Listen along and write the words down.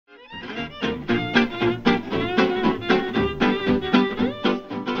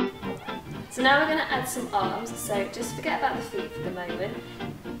So now we're going to add some arms, so just forget about the feet for the moment.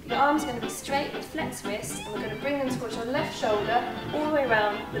 Your arms are going to be straight with flexed wrists, and we're going to bring them towards your left shoulder all the way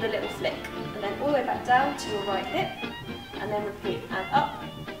around with a little flick, and then all the way back down to your right hip, and then repeat, and up,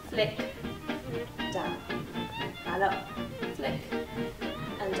 flick, down, and up, flick,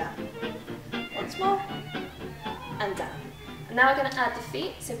 and down. Once more, and down. And now we're going to add the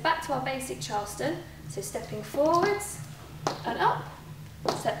feet, so back to our basic Charleston, so stepping forwards, and up,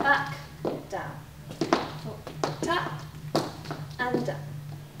 step back, down, tap, and down,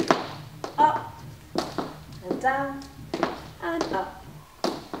 up, and down, and up,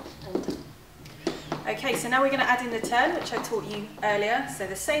 and down. Okay, so now we're going to add in the turn, which I taught you earlier. So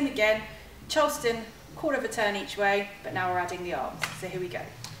the same again, Charleston, quarter of a turn each way, but now we're adding the arms. So here we go.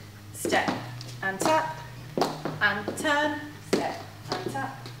 Step, and tap, and turn, step, and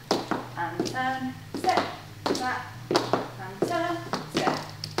tap, and turn, step, tap, and turn, step,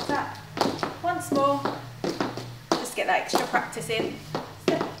 tap. Once more, just get that extra practice in.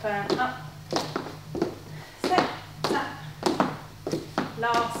 Step, and up, step, tap.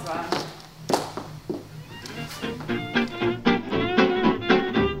 Last one.